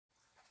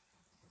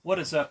What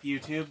is up,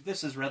 YouTube?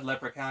 This is Red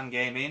Leprechaun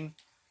Gaming.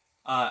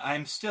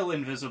 I'm still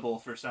invisible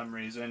for some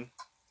reason.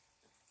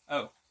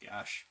 Oh,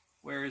 gosh.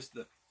 Where is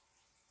the...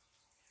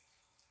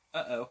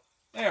 Uh-oh.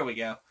 There we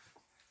go.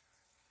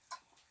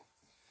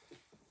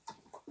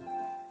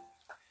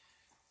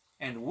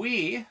 And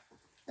we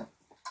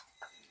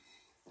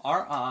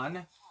are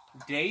on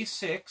Day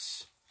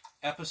 6,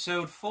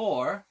 Episode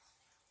 4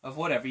 of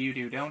Whatever You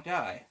Do, Don't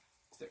Die.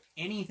 Is there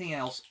anything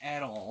else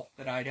at all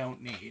that I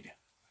don't need?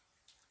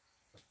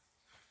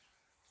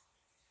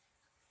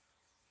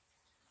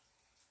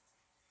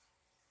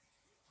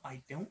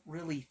 I don't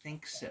really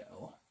think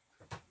so.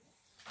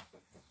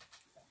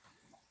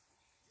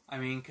 I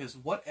mean, because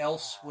what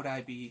else would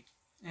I be...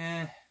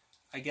 I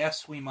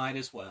guess we might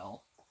as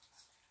well.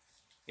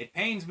 It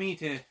pains me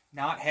to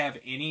not have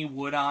any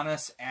wood on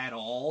us at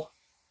all.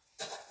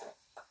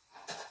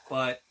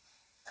 But...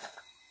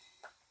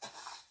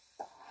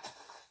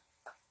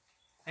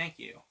 thank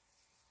you.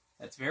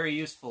 That's very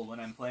useful when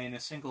I'm playing a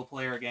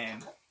single-player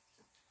game.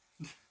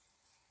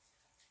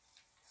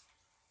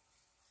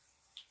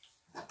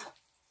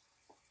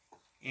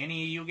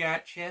 Any of you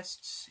got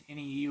chests?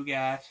 Any of you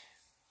got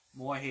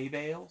more hay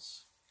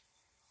bales?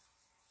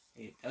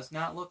 It does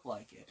not look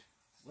like it.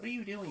 What are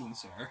you doing,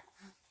 sir?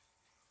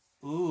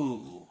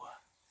 Ooh.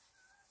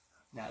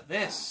 Now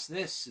this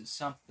is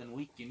something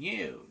we can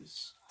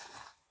use.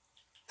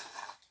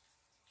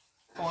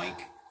 Boink.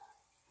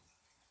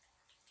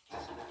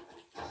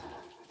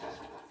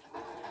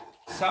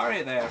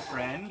 Sorry there,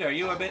 friend. Are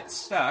you a bit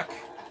stuck?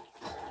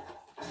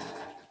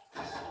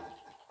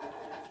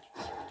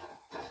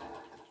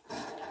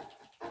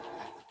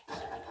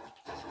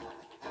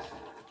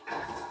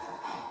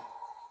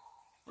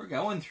 We're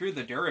going through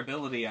the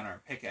durability on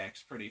our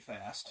pickaxe pretty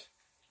fast.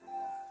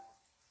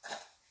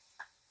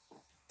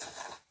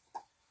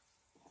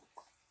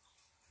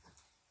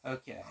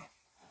 Okay.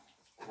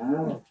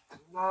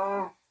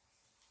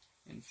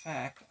 In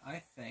fact,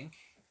 I think...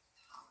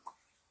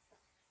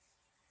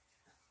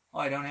 oh,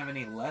 I don't have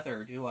any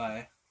leather, do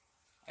I?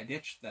 I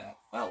ditched that.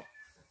 Well,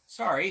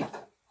 sorry.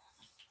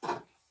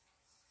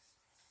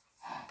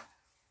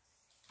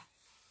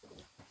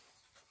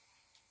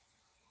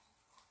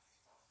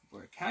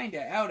 We're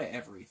kinda out of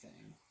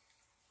everything.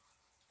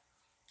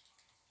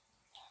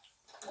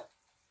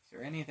 Is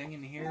there anything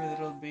in here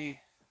that'll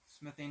be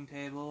smithing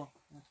table?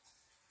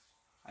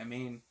 I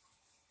mean,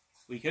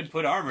 we could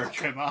put armor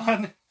trim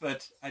on,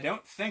 but I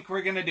don't think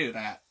we're gonna do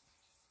that.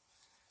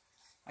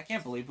 I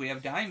can't believe we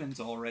have diamonds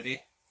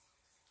already.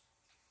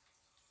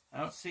 I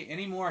don't see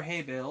any more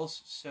hay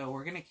bales, so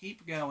we're gonna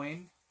keep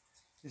going.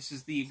 This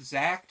is the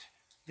exact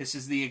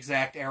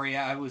area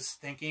I was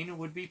thinking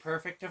would be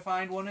perfect to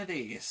find one of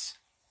these.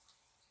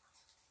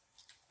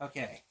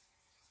 Okay.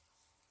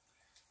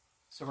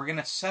 So we're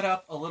gonna set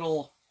up a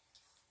little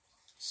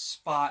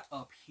spot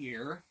up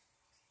here.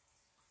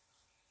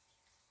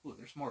 Ooh,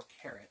 there's more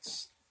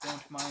carrots.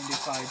 Don't mind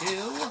if I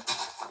do.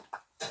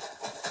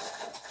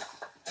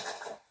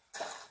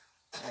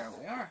 There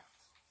we are.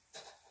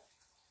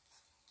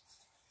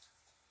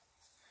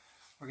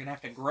 We're going to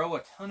have to grow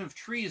a ton of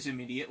trees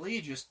immediately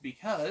just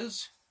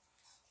because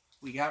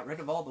we got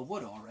rid of all the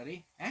wood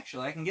already.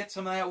 Actually, I can get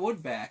some of that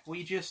wood back.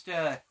 We just,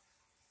 yeah,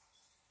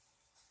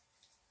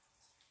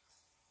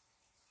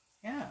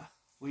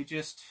 we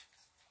just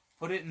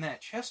put it in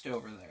that chest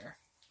over there.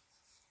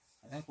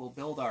 I think we'll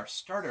build our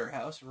starter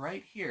house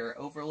right here,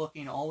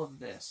 overlooking all of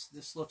this.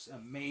 This looks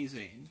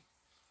amazing.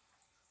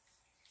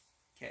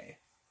 Okay.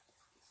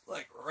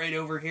 Like right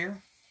over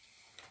here.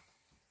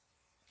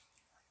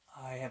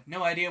 I have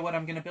no idea what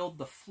I'm going to build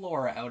the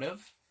floor out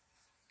of.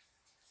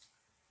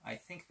 I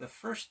think the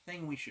first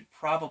thing we should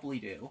probably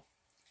do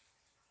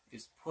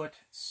is put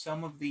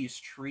some of these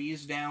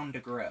trees down to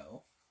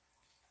grow.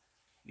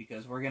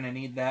 Because we're going to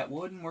need that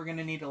wood, and we're going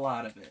to need a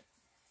lot of it.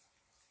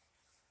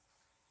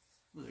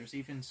 Ooh, there's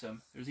even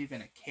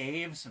a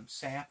cave, some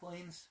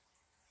saplings.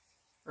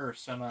 Or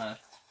some, what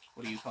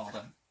do you call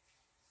them?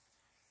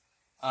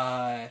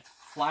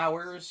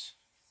 Flowers.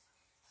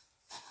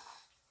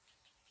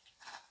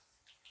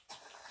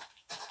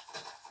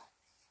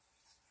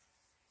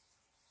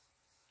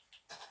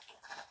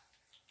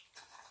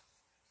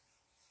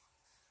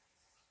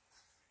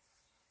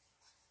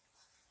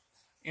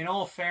 In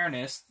all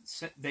fairness,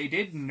 they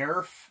did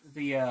nerf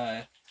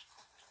the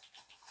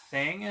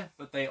thing,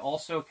 but they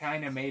also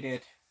kind of made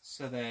it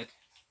so that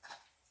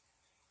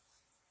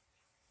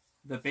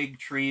the big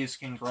trees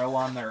can grow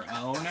on their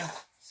own,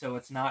 so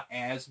it's not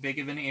as big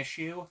of an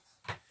issue.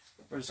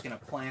 We're just going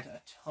to plant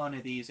a ton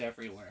of these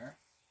everywhere.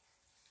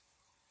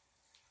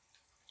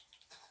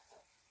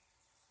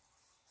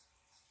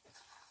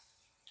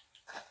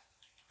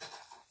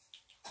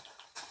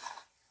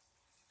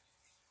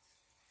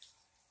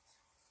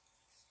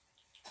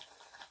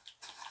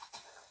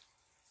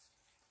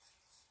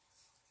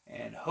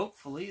 And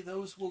hopefully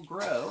those will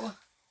grow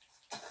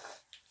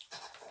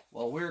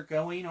while we're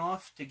going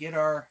off to get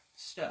our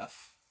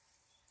stuff.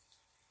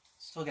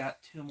 Still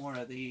got 2 more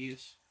of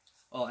these.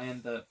 Well,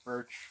 and the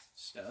birch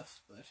stuff,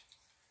 but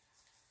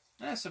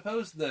I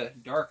suppose the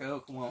dark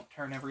oak won't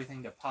turn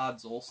everything to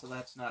podzol, so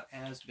that's not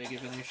as big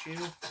of an issue.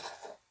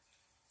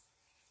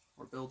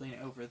 We're building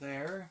over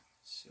there,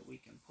 so we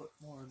can put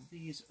more of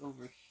these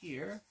over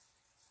here.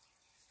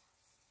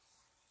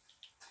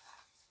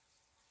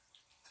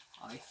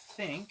 I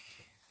think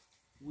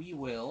we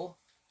will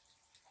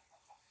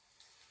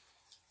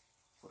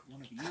put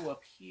one of you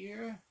up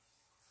here,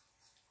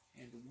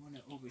 and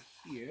one over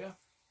here.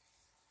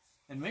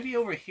 And maybe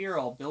over here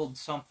I'll build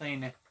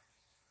something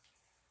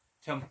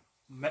to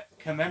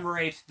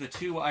commemorate the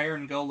 2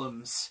 iron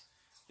golems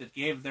that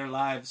gave their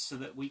lives so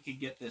that we could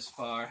get this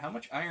far. How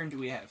much iron do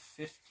we have?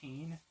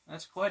 15?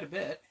 That's quite a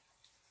bit.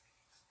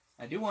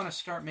 I do want to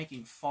start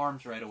making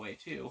farms right away,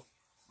 too.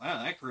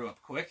 Wow, that grew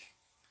up quick.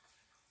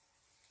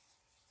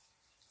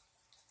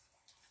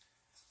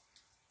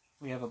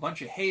 We have a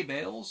bunch of hay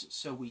bales,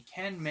 so we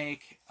can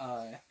make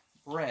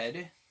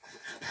bread.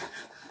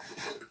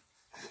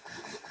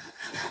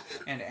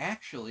 And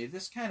actually,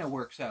 this kind of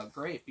works out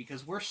great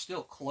because we're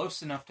still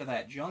close enough to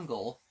that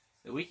jungle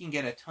that we can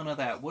get a ton of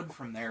that wood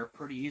from there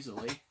pretty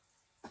easily.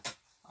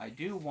 I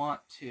do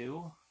want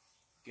to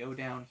go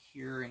down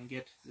here and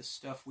get the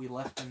stuff we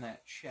left in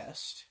that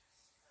chest.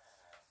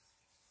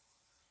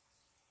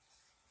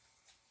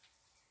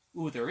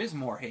 Ooh, there is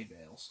more hay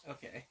bales.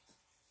 Okay.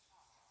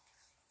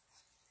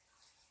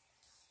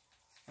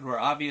 And we're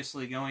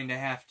obviously going to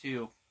have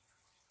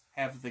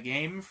the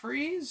game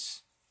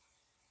freeze.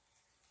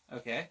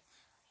 Okay.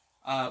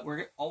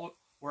 We're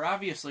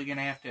obviously going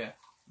to have to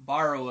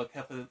borrow a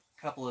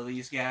couple of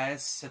these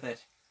guys so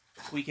that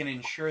we can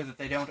ensure that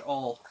they don't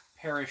all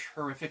perish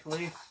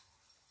horrifically.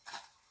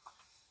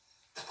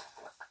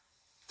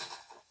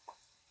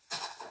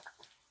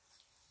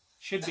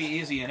 Should be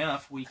easy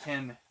enough. We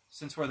can,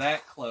 since we're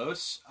that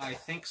close, I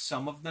think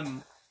some of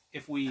them,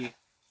 if we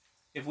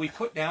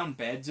put down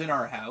beds in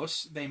our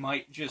house, they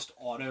might just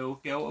auto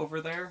go over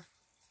there.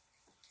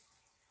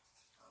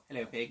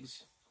 Hello,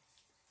 pigs.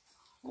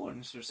 Oh,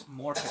 and there's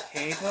more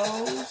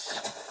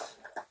potatoes.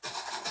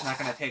 I'm not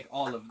going to take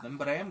all of them,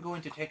 but I am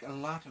going to take a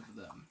lot of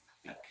them,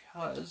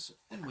 because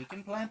then we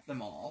can plant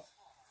them all.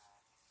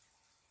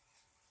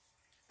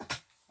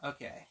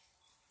 Okay.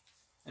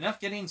 Enough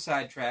getting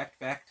sidetracked.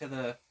 Back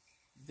to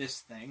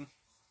this thing.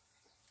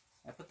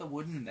 I put the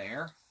wood in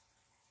there.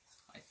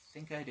 I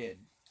think I did.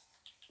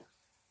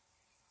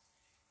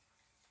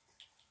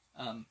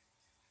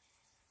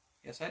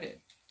 Yes, I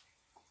did.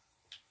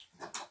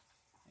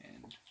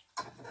 And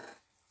I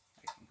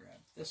can grab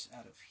this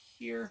out of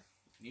here.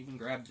 And even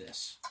grab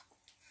this.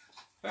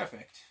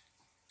 Perfect.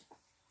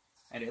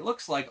 And it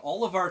looks like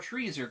all of our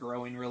trees are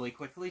growing really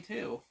quickly,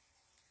 too.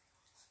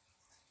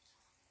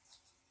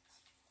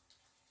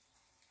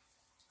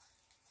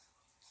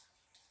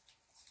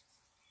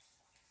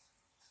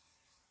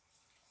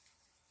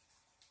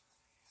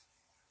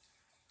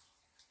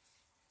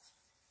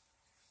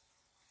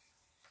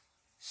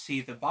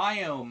 See, the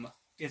biome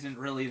isn't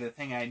really the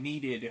thing I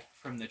needed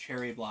from the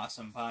cherry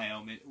blossom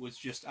biome. It was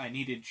just I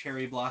needed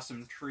cherry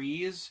blossom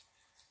trees,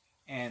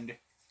 and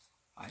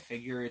I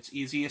figure it's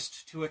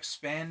easiest to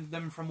expand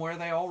them from where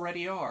they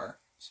already are,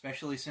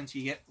 especially since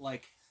you get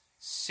like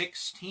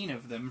 16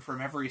 of them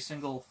from every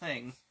single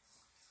thing.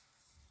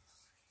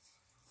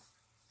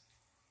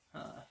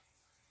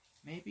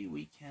 Maybe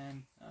we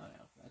can... Oh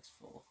no, that's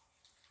full.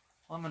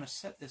 Well, I'm going to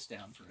set this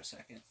down for a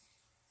second.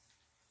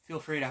 Feel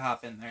free to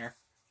hop in there.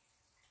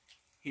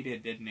 He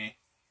did, didn't he?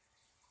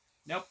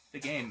 Nope, the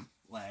game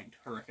lagged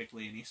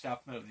horrifically and he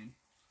stopped moving.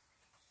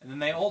 And then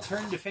they all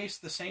turned to face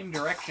the same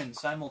direction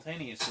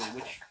simultaneously,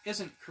 which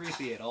isn't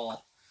creepy at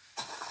all.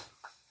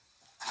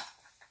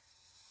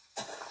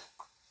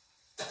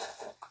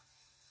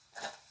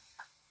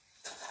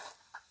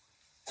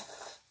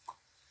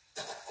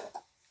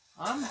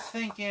 I'm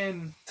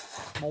thinking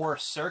more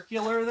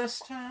circular this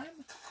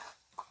time.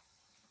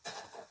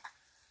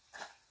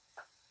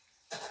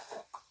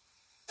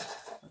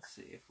 Let's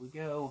see, if we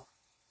go...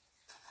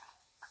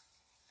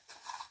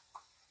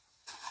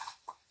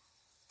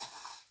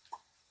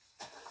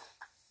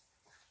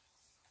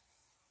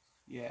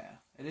 Yeah,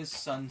 it is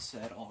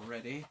sunset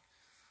already.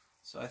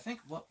 So I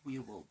think what we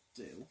will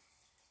do...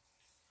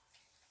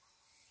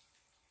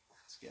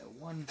 Let's go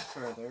one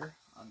further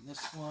on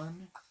this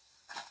one.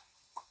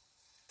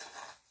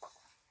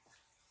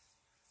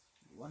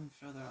 One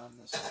further on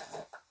this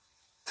one.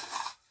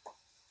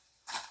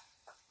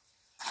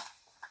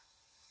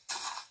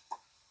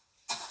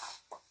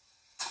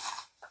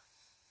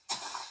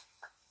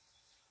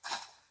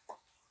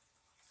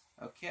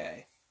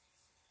 Okay,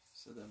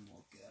 so then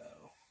we'll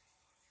go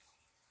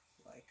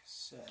like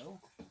so.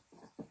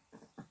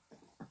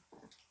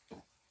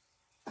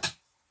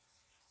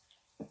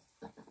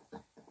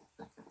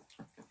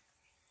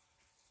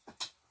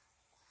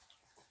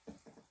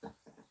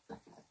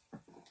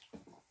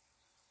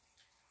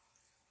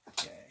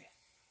 Okay.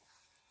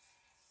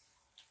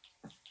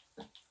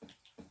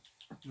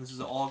 This is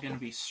all going to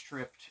be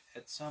stripped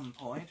at some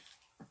point.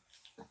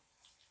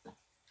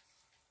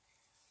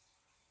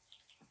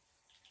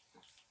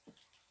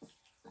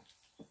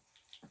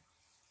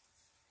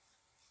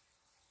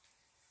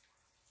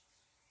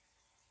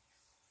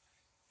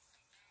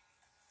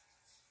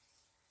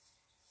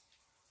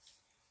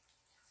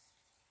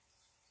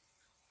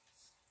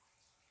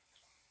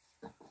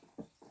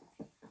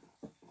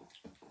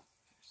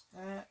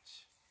 that.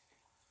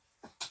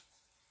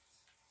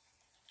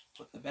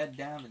 Put the bed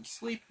down and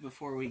sleep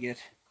before we get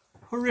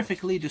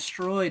horrifically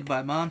destroyed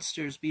by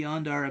monsters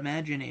beyond our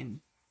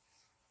imagining.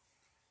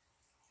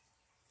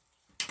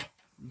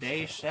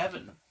 Day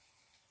 7.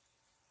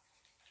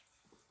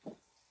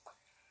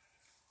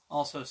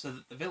 Also so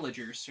that the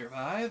villagers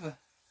survive.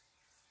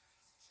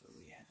 So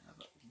we have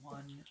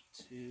 1,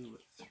 2,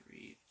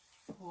 3,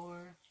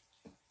 4.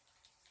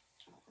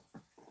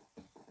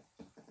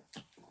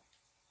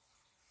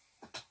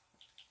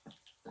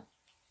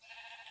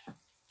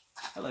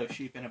 Hello,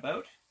 sheep in a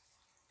boat.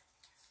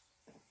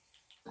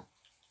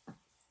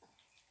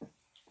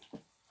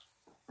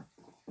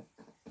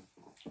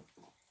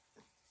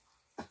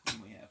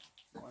 And we have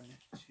 1,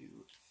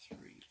 2, 3,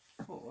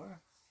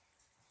 4.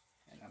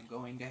 And I'm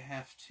going to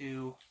have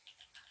to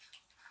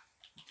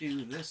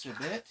do this a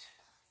bit.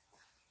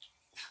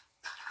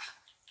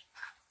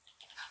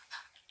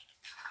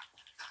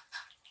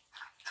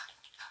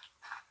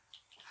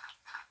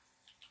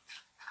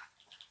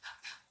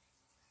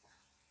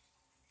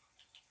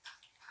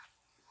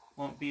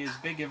 Won't be as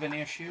big of an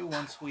issue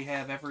once we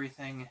have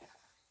everything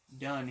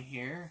done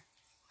here.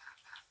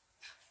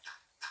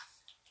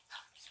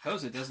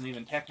 Suppose it doesn't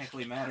even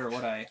technically matter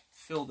what I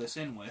fill this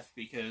in with,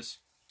 because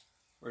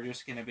we're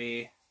just going to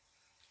be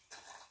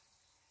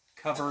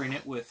covering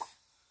it with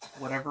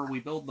whatever we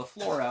build the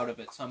floor out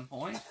of at some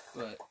point,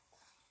 but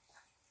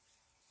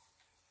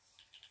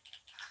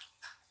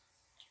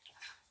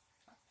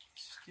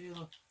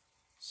still.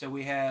 So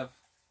we have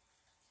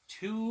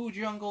 2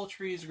 jungle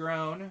trees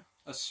grown,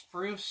 a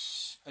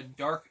spruce, a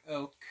dark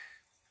oak,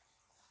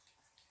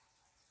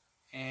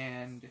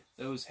 and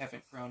those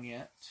haven't grown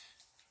yet.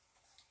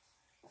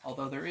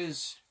 Although there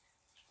is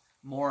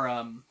more,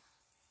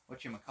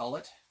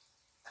 whatchamacallit.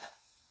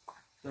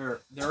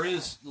 There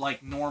is,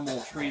 like,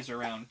 normal trees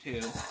around,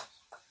 too.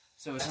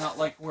 So it's not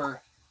like we're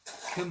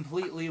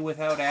completely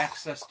without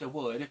access to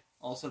wood.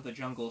 Also, the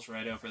jungle's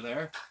right over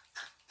there.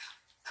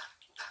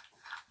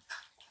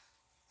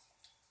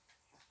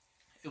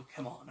 Oh,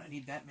 come on, I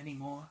need that many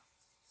more.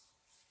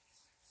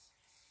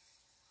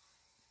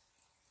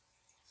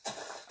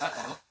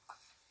 Uh-oh.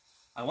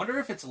 I wonder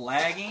if it's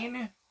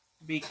lagging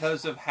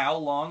because of how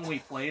long we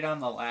played on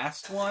the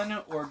last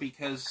one, or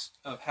because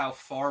of how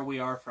far we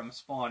are from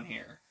spawn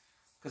here.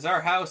 Because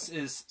our house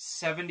is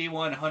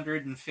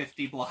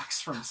 7,150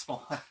 blocks from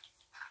spawn.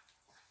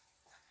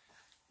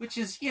 Which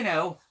is, you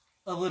know,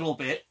 a little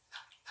bit.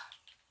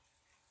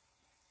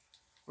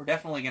 We're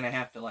definitely going to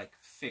have to, like,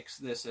 fix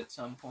this at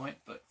some point,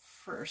 but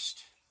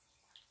first,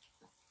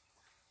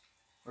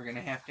 we're going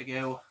to have to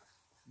go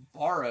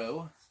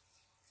borrow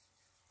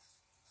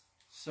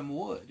some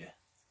wood.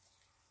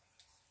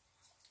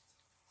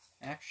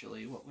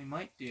 Actually, what we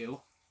might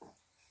do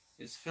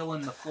is fill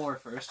in the floor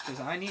first, because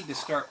I need to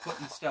start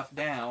putting stuff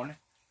down,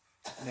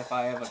 and if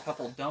I have a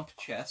couple dump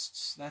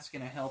chests, that's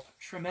going to help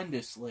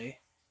tremendously.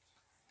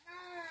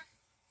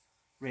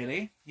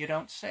 Really? You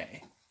don't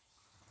say.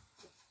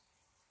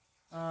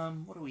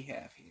 What do we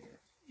have here?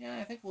 Yeah,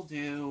 I think we'll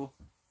do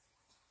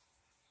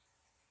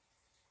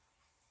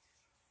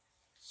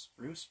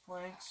spruce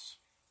planks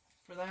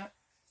for that.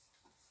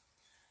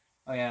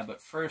 Oh yeah,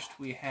 but first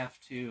we have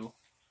to,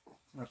 I'm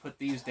going to put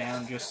these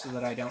down just so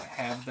that I don't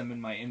have them in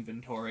my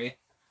inventory.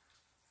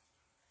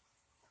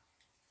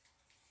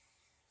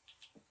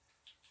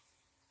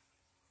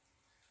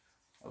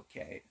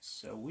 Okay,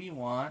 so we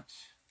want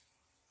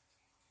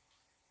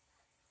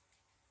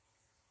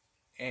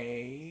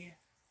a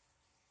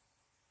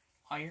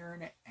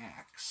iron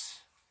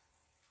axe.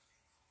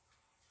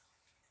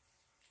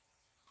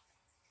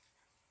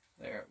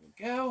 There we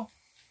go.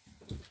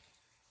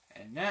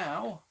 And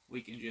now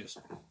we can just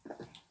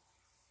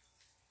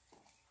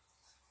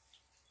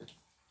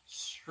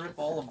strip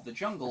all of the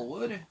jungle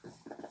wood.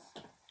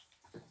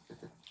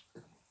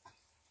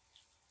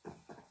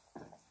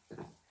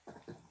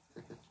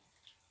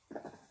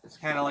 It's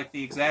kind of like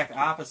the exact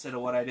opposite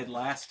of what I did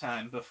last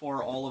time.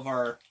 Before, all of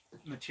our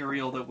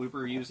material that we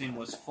were using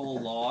was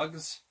full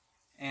logs,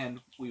 and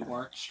we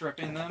weren't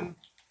stripping them.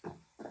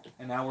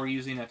 And now we're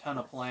using a ton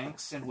of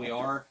planks, and we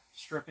are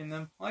stripping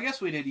them. Well, I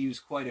guess we did use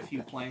quite a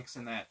few planks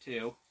in that,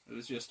 too. It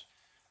was just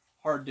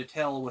hard to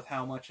tell with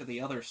how much of the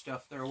other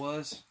stuff there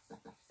was.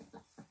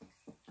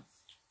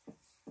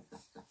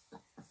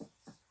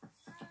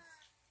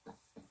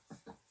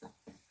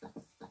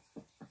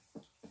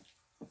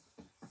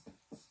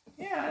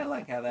 Yeah, I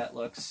like how that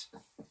looks.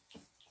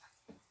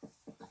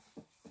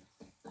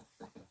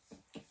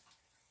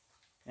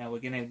 Now we're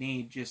going to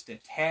need just a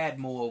tad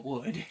more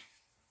wood,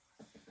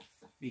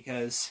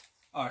 because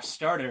our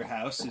starter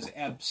house is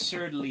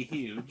absurdly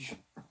huge.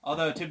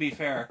 Although, to be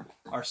fair,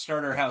 our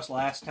starter house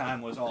last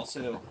time was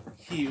also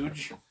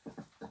huge.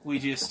 We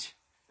just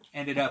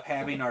ended up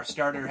having our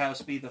starter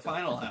house be the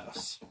final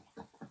house.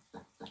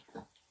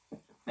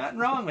 Nothing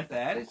wrong with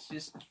that, it's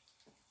just,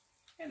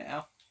 you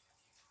know.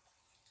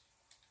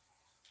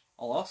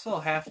 I'll also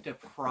have to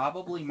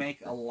probably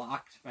make a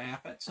locked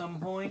map at some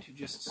point,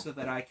 just so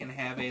that I can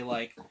have a,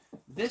 like,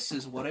 this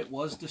is what it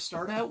was to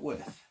start out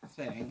with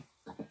thing.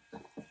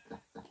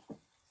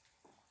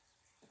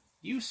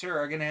 You, sir,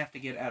 are going to have to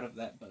get out of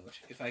that boat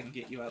if I can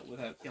get you out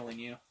without killing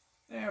you.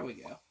 There we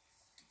go.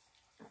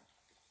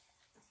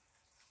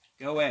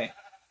 Go away.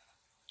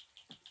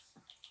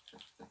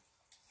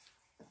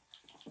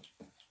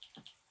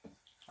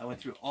 I went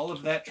through all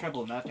of that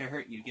trouble not to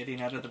hurt you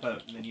getting out of the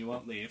boat, and then you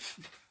won't leave.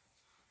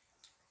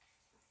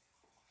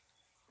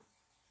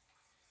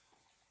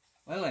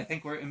 Well, I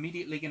think we're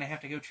immediately going to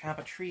have to go chop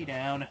a tree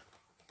down.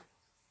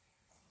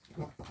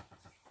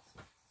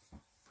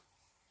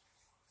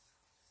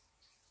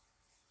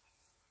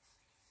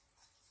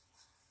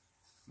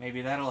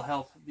 Maybe that'll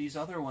help these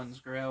other ones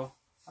grow.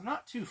 I'm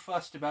not too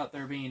fussed about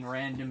there being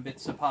random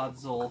bits of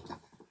podzol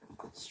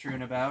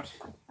strewn about.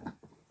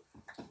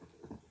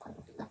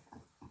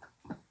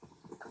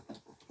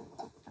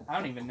 I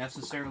don't even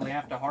necessarily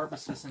have to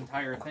harvest this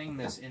entire thing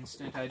this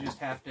instant. I just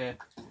have to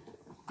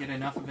get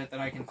enough of it that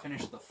I can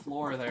finish the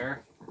floor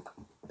there.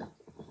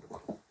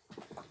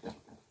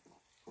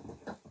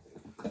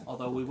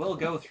 Although we will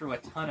go through a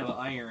ton of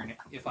iron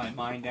if I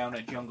mine down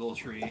a jungle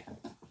tree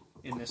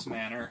in this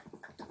manner.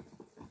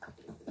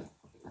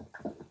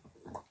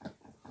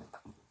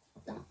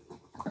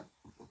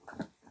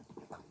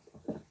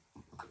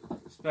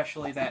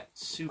 Especially that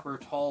super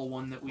tall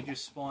one that we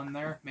just spawned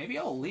there. Maybe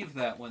I'll leave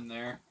that one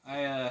there.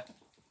 I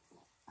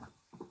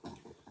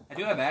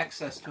do have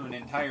access to an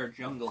entire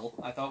jungle.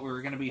 I thought we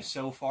were going to be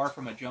so far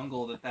from a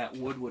jungle that that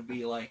wood would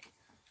be, like,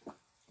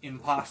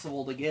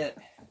 impossible to get.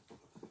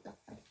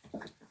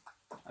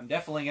 I'm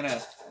definitely going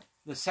to...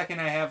 The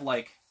second I have,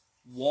 like,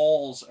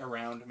 walls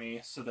around me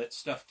so that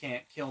stuff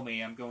can't kill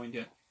me, I'm going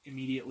to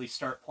immediately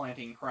start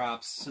planting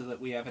crops so that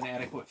we have an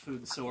adequate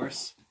food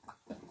source.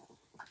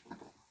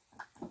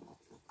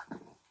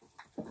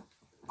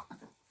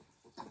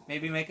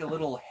 Maybe make a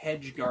little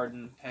hedge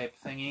garden type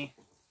thingy.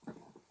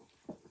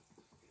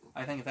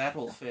 I think that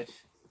will fit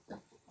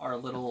our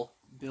little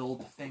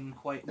build thing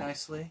quite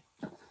nicely.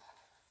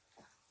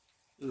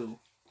 Ooh,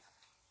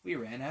 we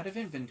ran out of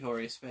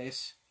inventory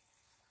space.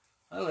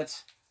 Well,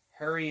 let's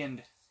hurry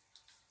and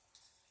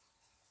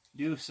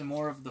do some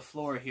more of the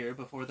floor here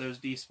before those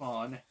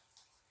despawn.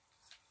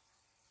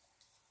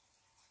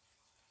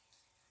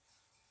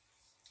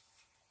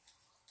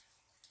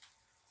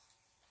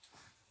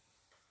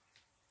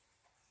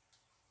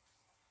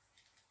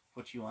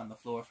 Put you on the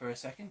floor for a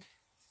second.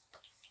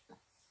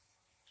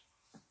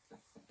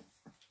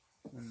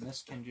 And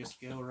this can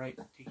just go right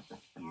to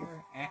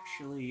here.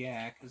 Actually,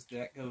 yeah, because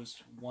that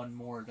goes one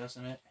more,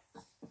 doesn't it?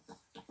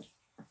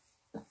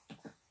 That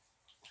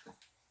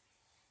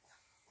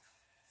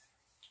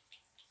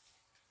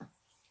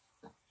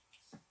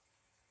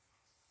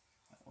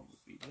one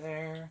would be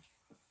there.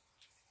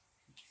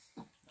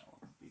 That one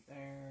would be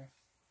there.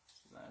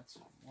 So that's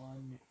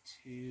 1,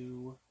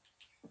 2,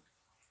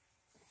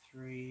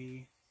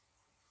 3.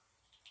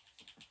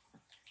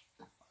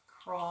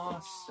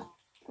 Across.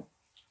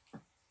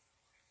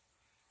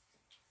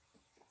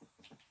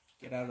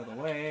 Get out of the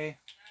way.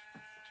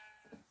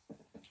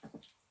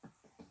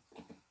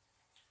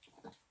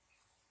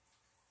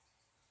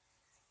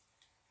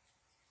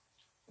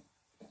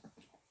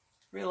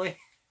 Really?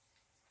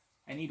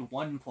 I need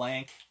one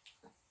plank.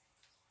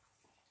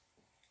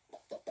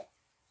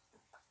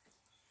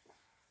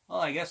 Well,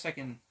 I guess I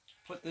can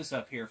put this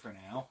up here for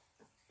now,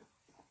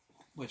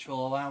 which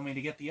will allow me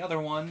to get the other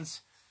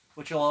ones,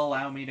 which will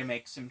allow me to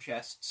make some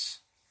chests.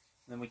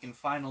 Then we can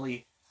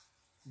finally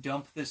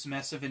dump this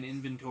mess of an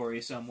inventory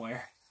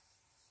somewhere.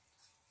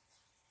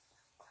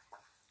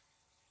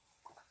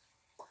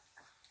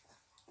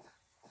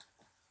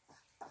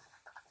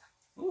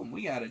 Ooh,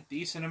 we got a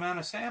decent amount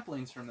of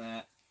saplings from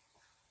that.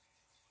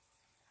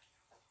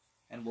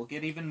 And we'll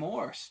get even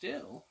more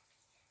still.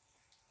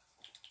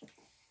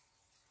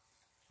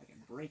 I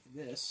can break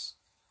this.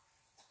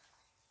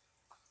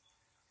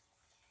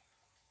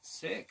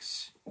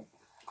 6.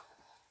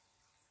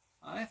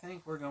 I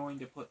think we're going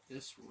to put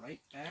this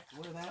right back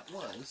where that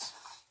was.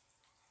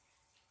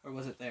 Or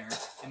was it there?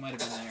 It might have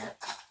been there.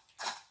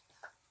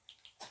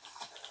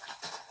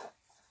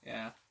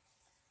 Yeah.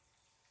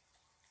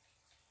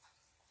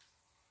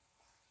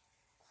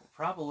 We'll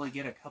probably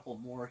get a couple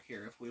more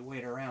here if we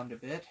wait around a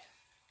bit.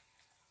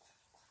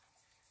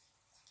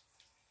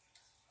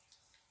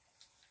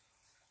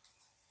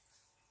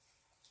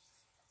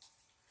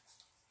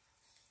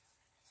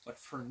 But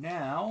for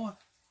now...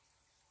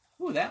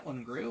 Ooh, that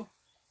one grew.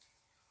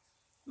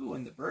 Ooh,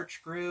 and the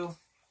birch grew.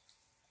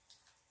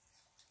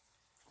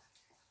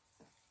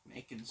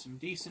 Making some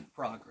decent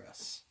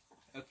progress.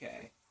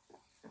 Okay.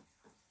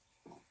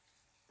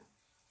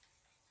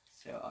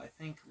 So I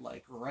think,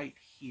 like, right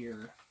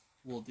here,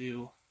 we'll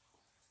do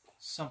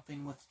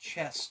something with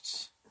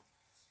chests.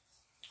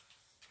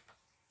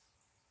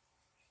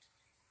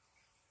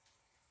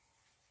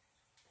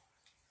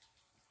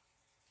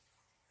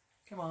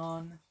 Come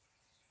on.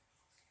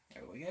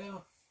 There we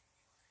go.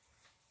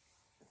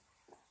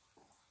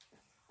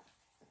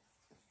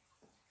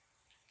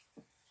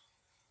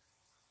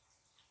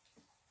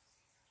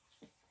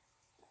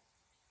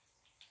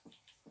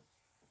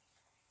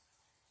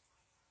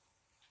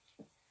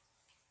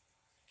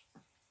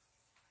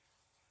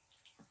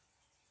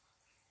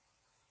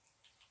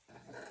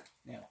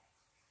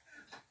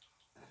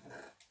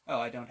 Oh,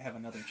 I don't have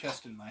another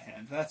chest in my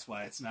hand. That's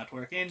why it's not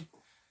working.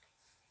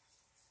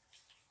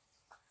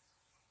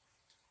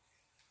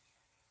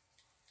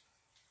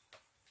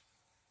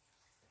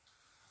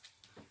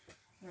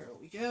 There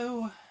we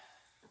go.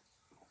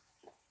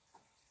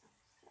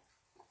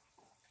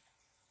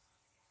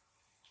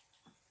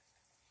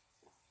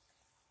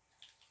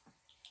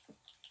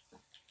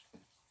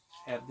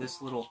 Have this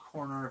little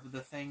corner of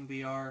the thing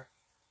be our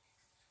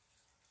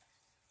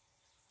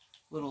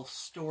little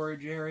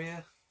storage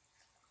area.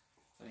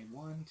 So I need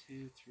 1,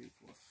 2, 3,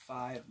 4,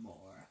 5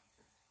 more.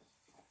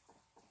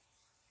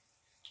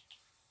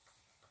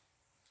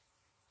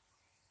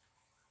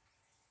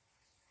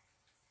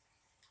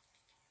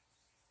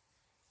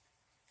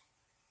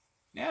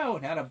 No,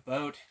 not a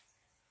boat.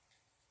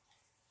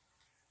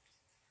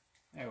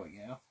 There we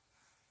go.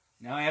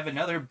 Now I have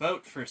another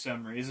boat for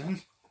some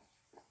reason.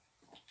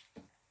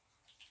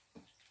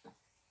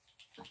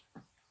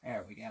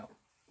 There we go.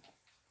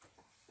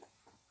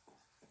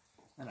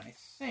 And I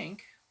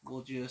think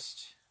we'll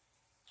just...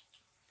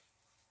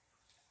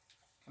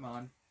 Come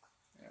on.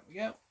 There we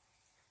go.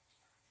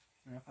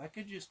 And if I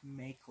could just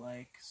make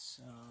like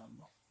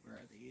some... Where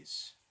are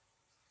these?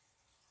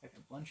 Like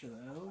a bunch of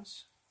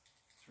those.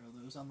 Throw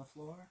those on the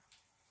floor.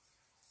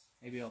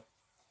 Maybe I'll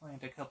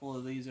plant a couple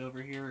of these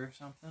over here or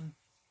something.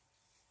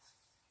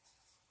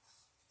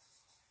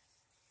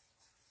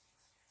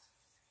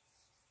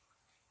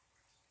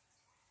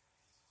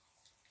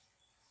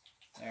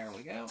 There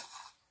we go.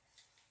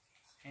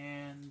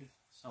 And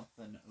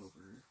something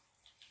over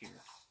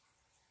here.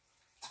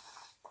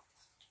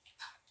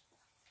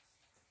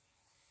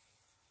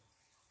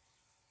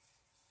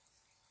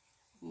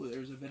 Ooh,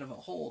 there's a bit of a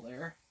hole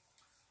there.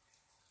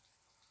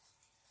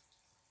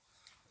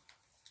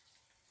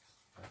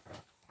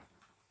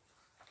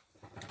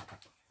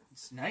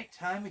 It's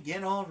nighttime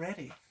again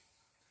already.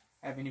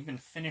 I haven't even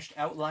finished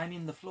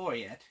outlining the floor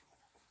yet.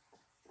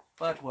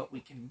 But what we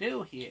can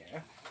do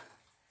here,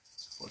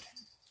 put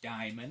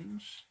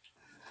diamonds,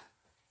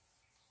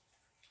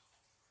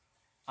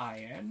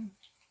 iron,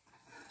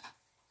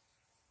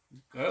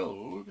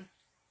 gold,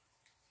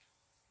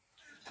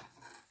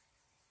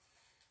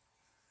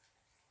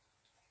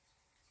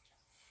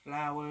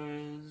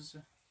 flowers,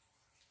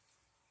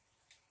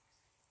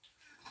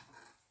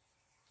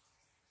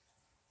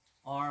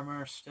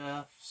 armor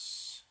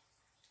stuffs,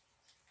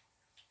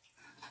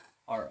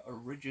 our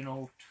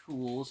original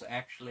tools.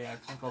 Actually, I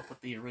think I'll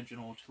put the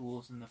original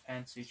tools in the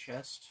fancy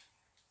chest.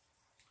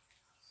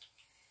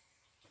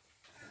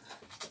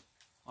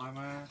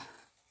 Armor,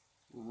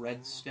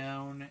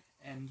 redstone,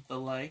 and the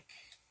like.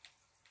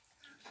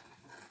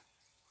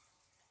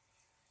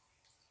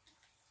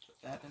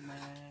 Put that in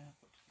there,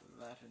 put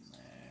that in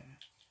there.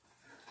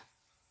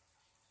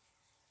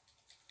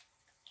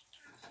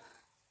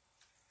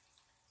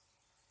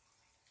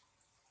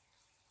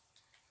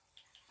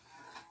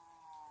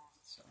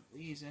 Some of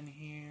these in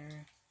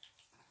here.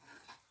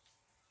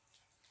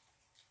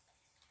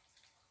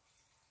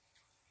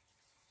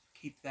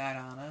 Keep that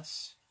on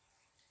us.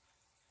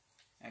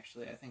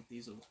 Actually, I think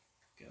these will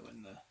go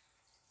in the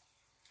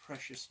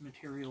precious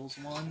materials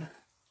one.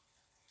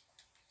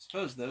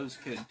 Suppose those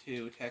could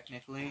too,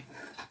 technically.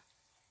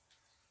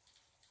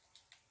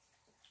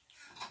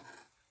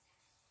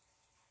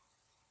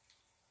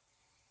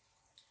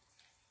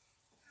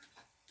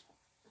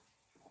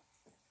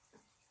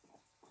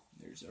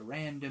 There's a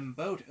random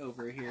boat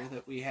over here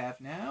that we have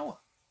now.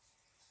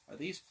 Are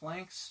these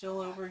planks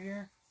still over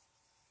here?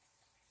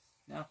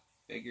 No,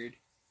 figured.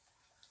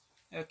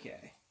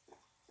 Okay.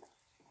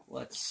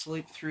 Let's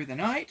sleep through the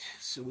night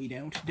so we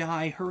don't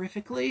die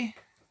horrifically.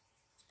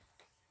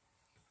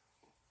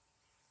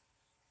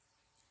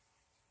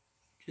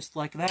 Just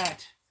like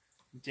that.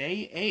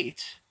 Day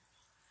 8.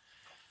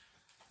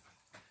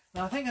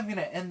 Now I think I'm going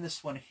to end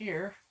this one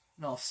here,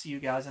 and I'll see you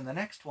guys in the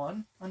next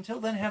one.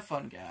 Until then, have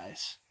fun,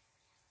 guys.